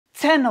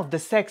10 of the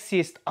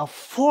sexiest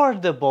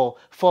affordable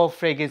fall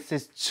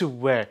fragrances to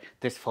wear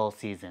this fall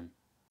season.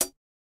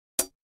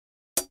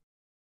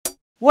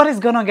 What is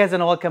going on, guys,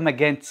 and welcome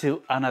again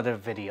to another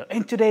video.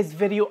 In today's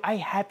video, I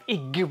have a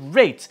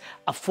great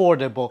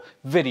affordable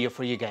video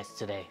for you guys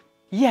today.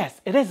 Yes,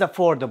 it is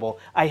affordable.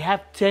 I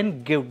have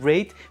 10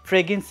 great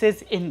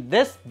fragrances in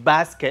this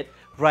basket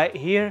right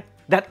here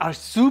that are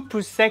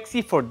super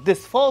sexy for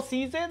this fall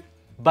season,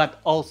 but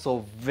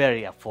also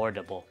very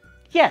affordable.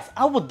 Yes,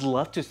 I would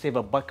love to save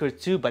a buck or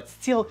two, but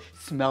still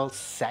smell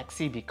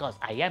sexy because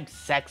I am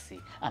sexy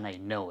and I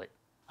know it.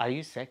 Are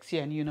you sexy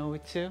and you know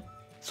it too?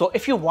 So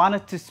if you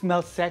wanted to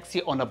smell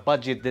sexy on a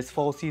budget this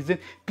fall season,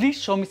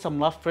 please show me some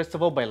love first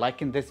of all by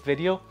liking this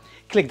video.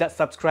 Click that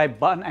subscribe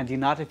button and the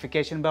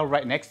notification bell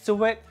right next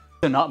to it.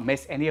 Do not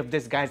miss any of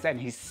this guys and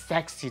his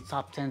sexy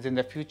top 10s in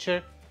the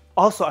future.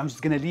 Also, I'm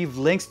just gonna leave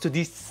links to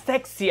these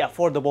sexy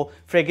affordable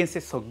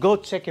fragrances, so go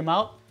check them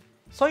out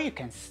so you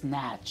can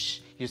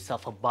snatch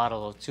yourself a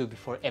bottle or two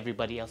before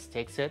everybody else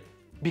takes it,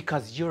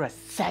 because you're a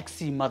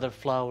sexy mother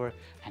flower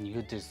and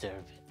you deserve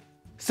it.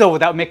 So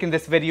without making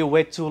this video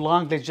way too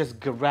long, let's just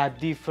grab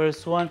the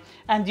first one.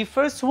 And the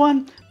first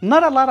one,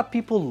 not a lot of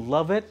people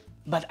love it,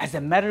 but as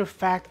a matter of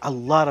fact, a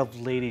lot of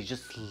ladies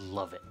just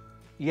love it.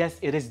 Yes,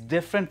 it is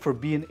different for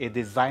being a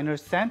designer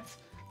scent.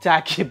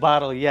 Tacky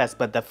bottle, yes,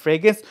 but the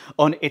fragrance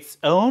on its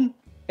own,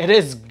 it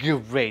is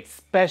great,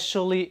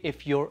 especially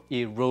if you're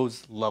a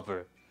rose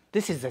lover.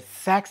 This is a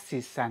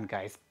sexy scent,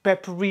 guys.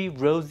 Peppery,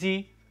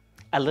 rosy,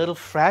 a little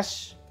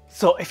fresh.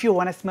 So if you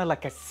want to smell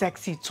like a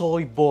sexy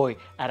toy boy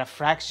at a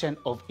fraction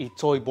of a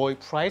toy boy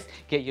price,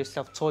 get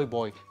yourself Toy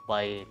Boy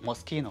by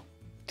Moschino.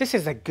 This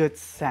is a good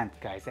scent,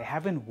 guys. I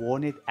haven't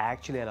worn it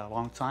actually in a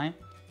long time,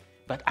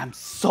 but I'm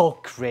so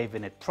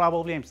craving it.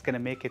 Probably I'm just gonna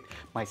make it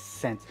my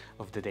scent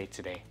of the day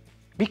today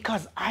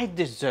because I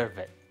deserve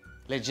it.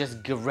 Let's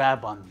just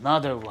grab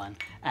another one.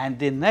 And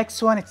the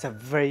next one, it's a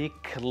very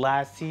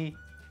classy,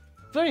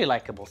 very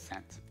likable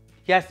scent.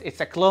 Yes,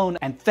 it's a clone,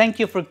 and thank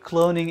you for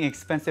cloning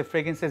expensive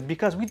fragrances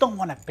because we don't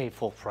want to pay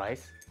full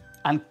price.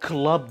 And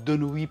Club de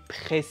Nuit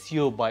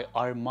Précieux by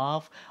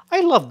ARMAF.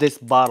 I love this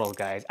bottle,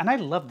 guys, and I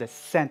love the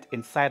scent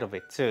inside of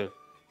it too.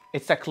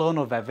 It's a clone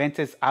of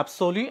Aventus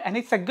Absolu, and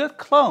it's a good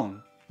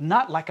clone.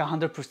 Not like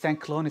 100%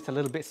 clone, it's a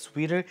little bit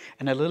sweeter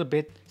and a little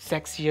bit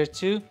sexier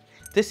too.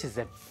 This is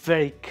a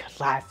very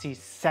classy,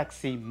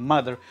 sexy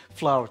mother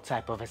flower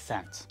type of a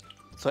scent.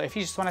 So if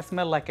you just want to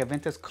smell like a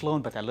Aventus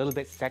clone but a little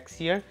bit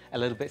sexier, a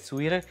little bit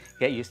sweeter,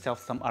 get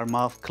yourself some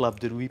ARMAF Club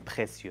de Nuit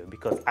Précieux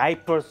because I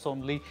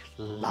personally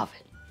love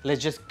it.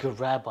 Let's just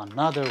grab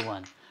another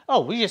one. Oh,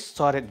 we just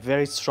started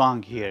very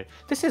strong here.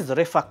 This is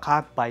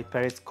Refaqat by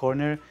Paris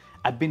Corner.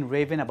 I've been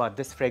raving about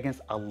this fragrance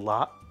a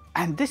lot.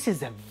 And this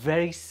is a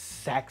very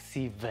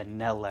sexy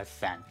vanilla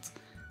scent.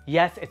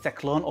 Yes, it's a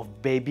clone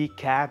of Baby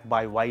Cat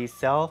by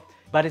YSL,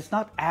 but it's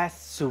not as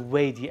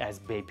suede as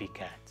Baby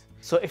Cat.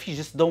 So if you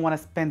just don't want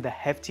to spend the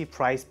hefty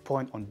price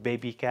point on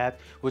Baby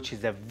Cat, which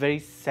is a very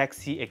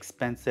sexy,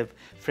 expensive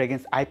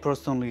fragrance I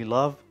personally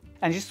love,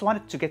 and you just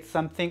wanted to get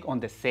something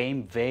on the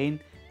same vein,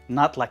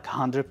 not like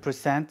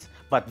 100%,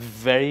 but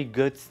very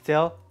good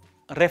still,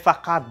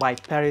 Refaqat by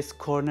Paris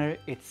Corner,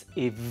 it's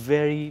a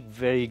very,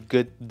 very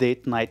good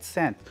date night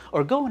scent,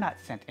 or going out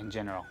scent in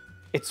general.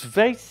 It's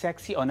very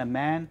sexy on a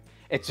man,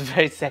 it's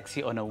very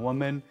sexy on a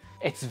woman,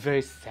 it's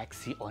very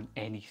sexy on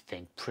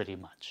anything pretty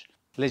much.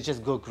 Let's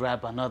just go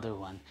grab another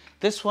one.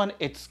 This one,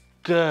 it's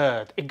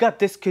good. It got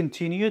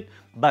discontinued,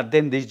 but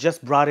then they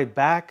just brought it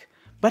back,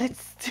 but it's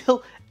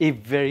still a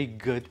very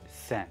good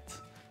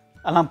scent.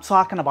 And I'm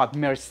talking about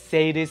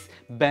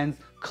Mercedes-Benz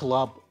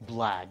Club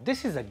Black.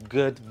 This is a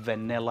good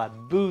vanilla,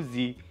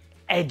 boozy,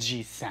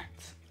 edgy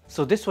scent.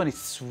 So this one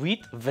is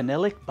sweet,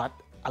 vanillic, but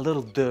a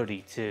little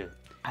dirty too.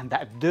 And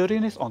that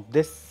dirtiness on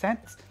this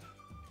scent,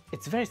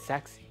 it's very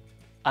sexy.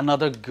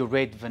 Another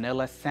great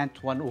vanilla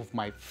scent, one of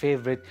my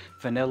favorite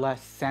vanilla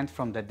scent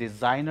from the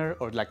designer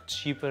or like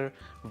cheaper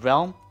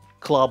realm,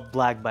 Club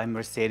Black by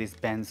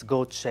Mercedes-Benz.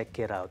 Go check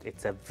it out.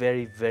 It's a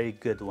very, very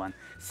good one.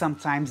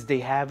 Sometimes they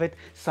have it,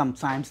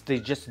 sometimes they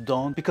just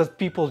don't, because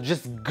people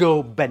just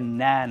go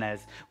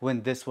bananas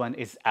when this one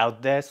is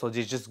out there, so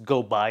they just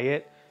go buy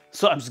it.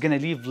 So I'm just gonna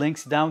leave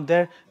links down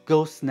there.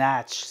 Go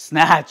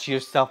snatch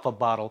yourself a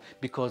bottle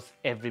because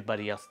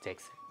everybody else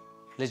takes it.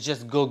 Let's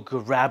just go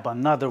grab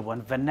another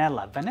one,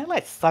 vanilla. Vanilla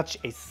is such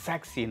a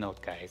sexy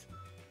note, guys.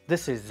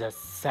 This is a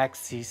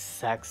sexy,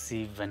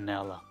 sexy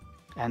vanilla.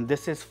 And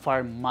this is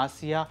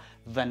Pharmacia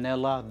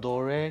Vanilla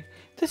Doré.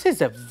 This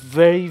is a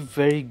very,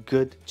 very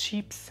good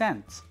cheap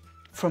scent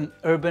from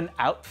Urban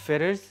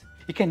Outfitters.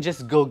 You can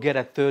just go get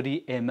a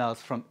 30 ml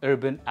from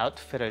Urban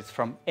Outfitters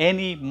from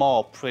any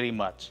mall pretty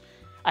much.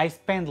 I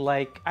spent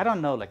like, I don't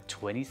know, like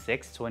 $26,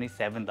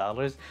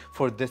 $27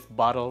 for this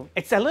bottle.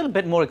 It's a little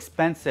bit more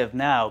expensive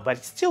now, but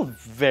it's still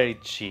very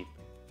cheap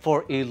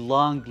for a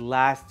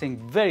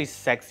long-lasting, very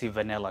sexy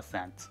vanilla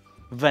scent.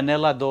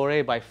 Vanilla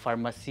Doré by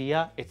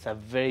Pharmacia. It's a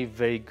very,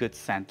 very good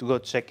scent. Go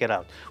check it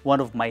out. One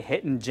of my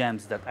hidden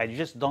gems that I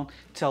just don't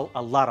tell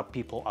a lot of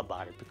people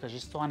about it because I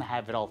just want to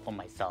have it all for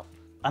myself.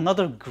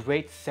 Another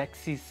great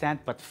sexy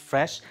scent, but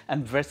fresh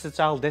and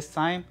versatile this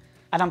time.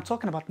 And I'm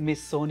talking about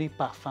Missoni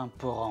Parfum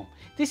pour Homme.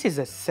 This is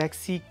a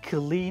sexy,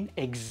 clean,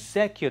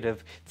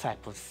 executive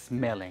type of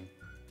smelling,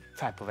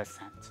 type of a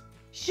scent.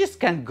 You just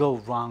can't go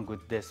wrong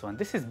with this one.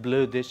 This is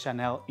Bleu de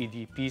Chanel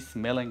EDP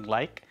smelling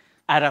like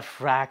at a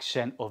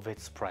fraction of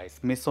its price.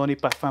 Missoni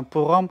Parfum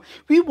pour Homme.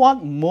 We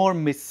want more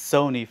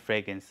Missoni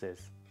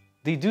fragrances.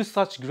 They do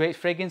such great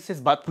fragrances,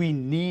 but we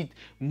need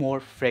more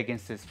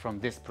fragrances from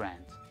this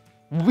brand.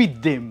 We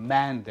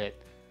demand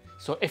it.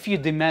 So if you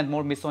demand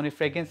more Missoni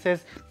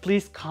fragrances,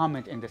 please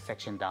comment in the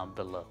section down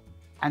below.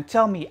 And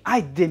tell me,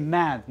 I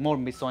demand more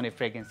Missoni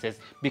fragrances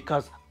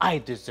because I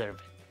deserve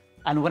it.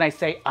 And when I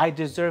say I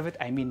deserve it,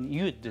 I mean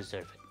you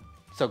deserve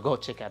it. So go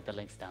check out the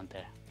links down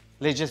there.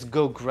 Let's just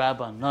go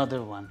grab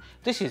another one.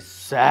 This is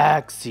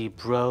sexy,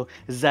 bro.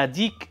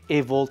 Zadig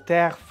et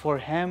Voltaire for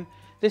him.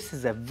 This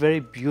is a very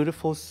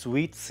beautiful,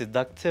 sweet,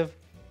 seductive,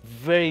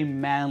 very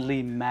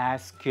manly,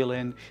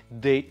 masculine,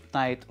 date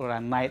night or a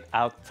night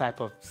out type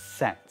of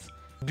scent.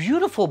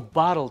 Beautiful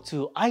bottle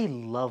too. I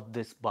love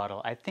this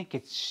bottle. I think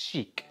it's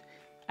chic.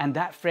 And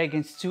that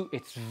fragrance too,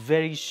 it's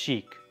very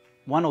chic.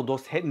 One of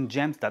those hidden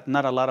gems that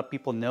not a lot of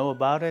people know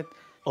about it.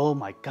 Oh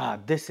my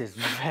God, this is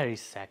very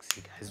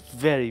sexy, guys.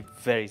 Very,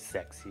 very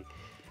sexy.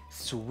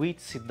 Sweet,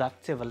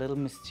 seductive, a little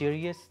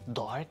mysterious,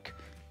 dark,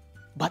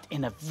 but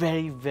in a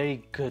very,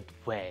 very good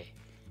way.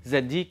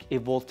 Zadig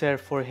et Voltaire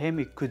for him,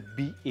 it could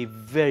be a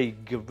very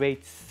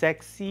great,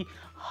 sexy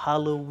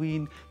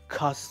Halloween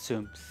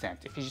costume scent.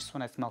 If you just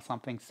want to smell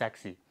something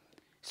sexy,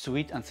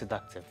 sweet and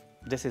seductive,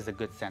 this is a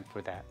good scent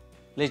for that.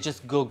 Let's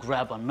just go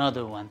grab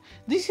another one.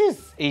 This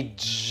is a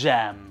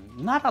gem.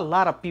 Not a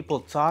lot of people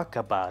talk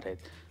about it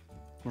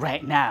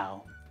right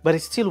now, but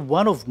it's still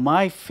one of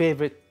my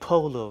favorite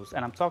polos,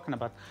 and I'm talking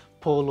about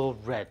Polo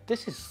Red.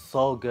 This is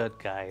so good,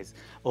 guys.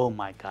 Oh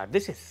my God,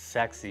 this is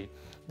sexy.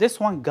 This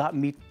one got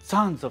me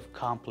tons of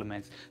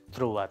compliments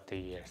throughout the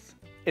years.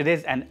 It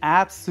is an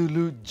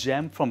absolute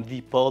gem from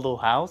the Polo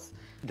house,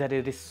 that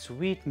it is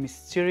sweet,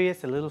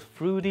 mysterious, a little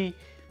fruity,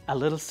 a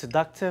little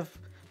seductive,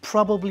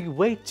 probably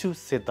way too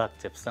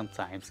seductive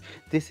sometimes.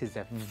 This is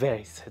a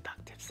very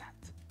seductive scent.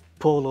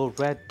 Polo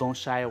Red, don't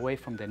shy away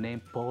from the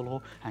name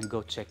Polo and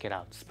go check it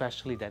out,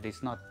 especially that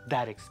it's not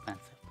that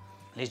expensive.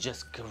 Let's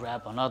just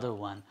grab another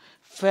one.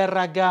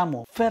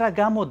 Ferragamo.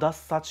 Ferragamo does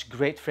such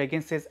great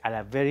fragrances at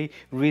a very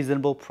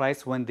reasonable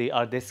price when they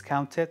are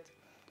discounted.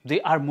 They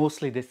are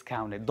mostly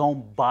discounted.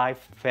 Don't buy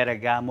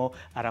Ferragamo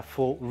at a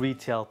full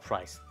retail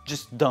price.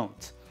 Just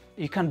don't.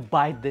 You can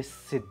buy this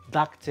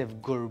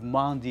seductive,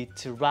 gourmandy,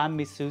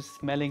 tiramisu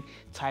smelling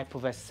type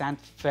of a scent,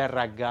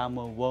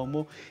 Ferragamo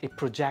Uomo. It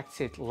projects,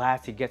 it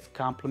lasts, it gets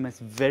compliments.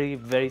 Very,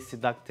 very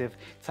seductive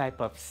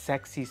type of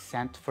sexy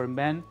scent for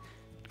men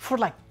for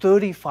like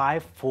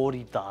 $35,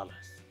 $40.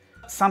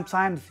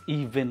 Sometimes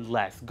even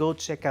less. Go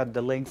check out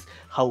the links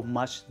how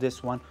much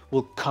this one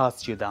will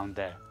cost you down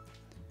there.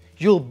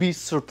 You'll be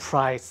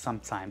surprised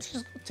sometimes.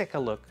 Just go take a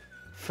look.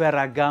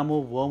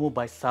 Ferragamo Uomo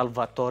by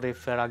Salvatore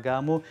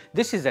Ferragamo.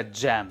 This is a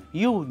gem.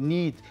 You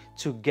need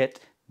to get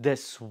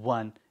this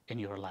one in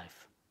your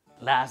life.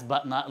 Last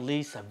but not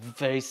least, a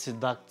very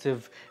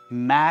seductive,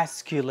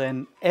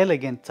 masculine,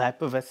 elegant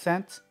type of a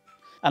scent.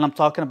 And I'm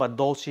talking about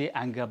Dolce &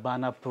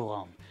 Gabbana pour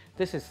Homme.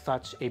 This is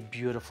such a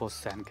beautiful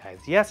scent, guys.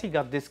 Yes, he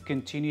got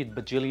discontinued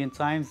bajillion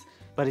times,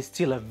 but it's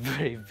still a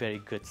very, very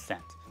good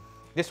scent.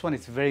 This one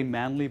is very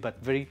manly, but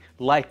very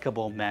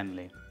likable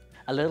manly.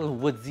 A little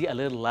woodsy, a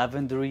little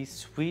lavendery,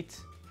 sweet,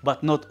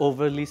 but not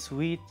overly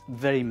sweet.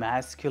 Very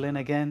masculine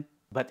again,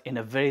 but in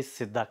a very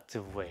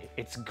seductive way.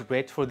 It's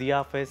great for the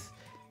office.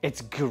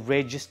 It's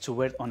great just to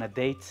wear it on a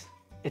date.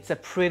 It's a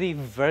pretty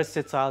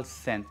versatile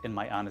scent in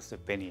my honest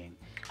opinion.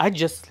 I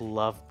just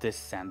love this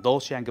scent.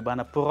 Dolce &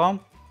 Gabbana pour Homme.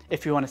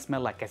 If you want to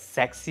smell like a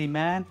sexy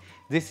man,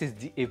 this is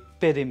the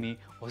epitome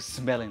of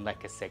smelling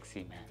like a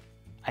sexy man.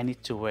 I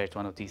need to wear it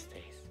one of these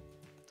days.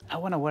 I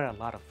want to wear a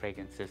lot of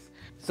fragrances.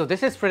 So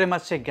this is pretty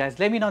much it, guys.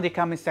 Let me know in the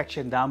comment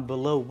section down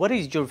below, what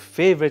is your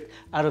favorite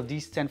out of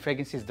these 10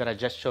 fragrances that I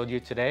just showed you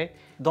today?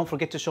 Don't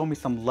forget to show me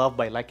some love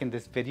by liking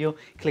this video.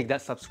 Click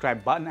that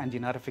subscribe button and the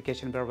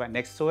notification bell right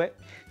next to it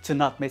to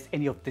not miss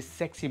any of this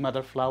sexy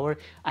mother flower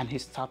and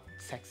his top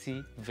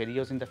sexy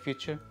videos in the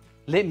future.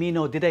 Let me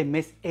know, did I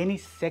miss any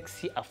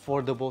sexy,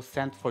 affordable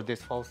scent for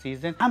this fall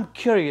season? I'm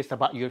curious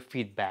about your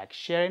feedback.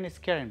 Sharing is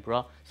caring,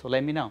 bro. So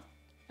let me know.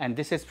 And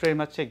this is pretty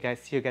much it, guys.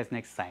 See you guys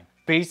next time.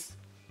 Peace.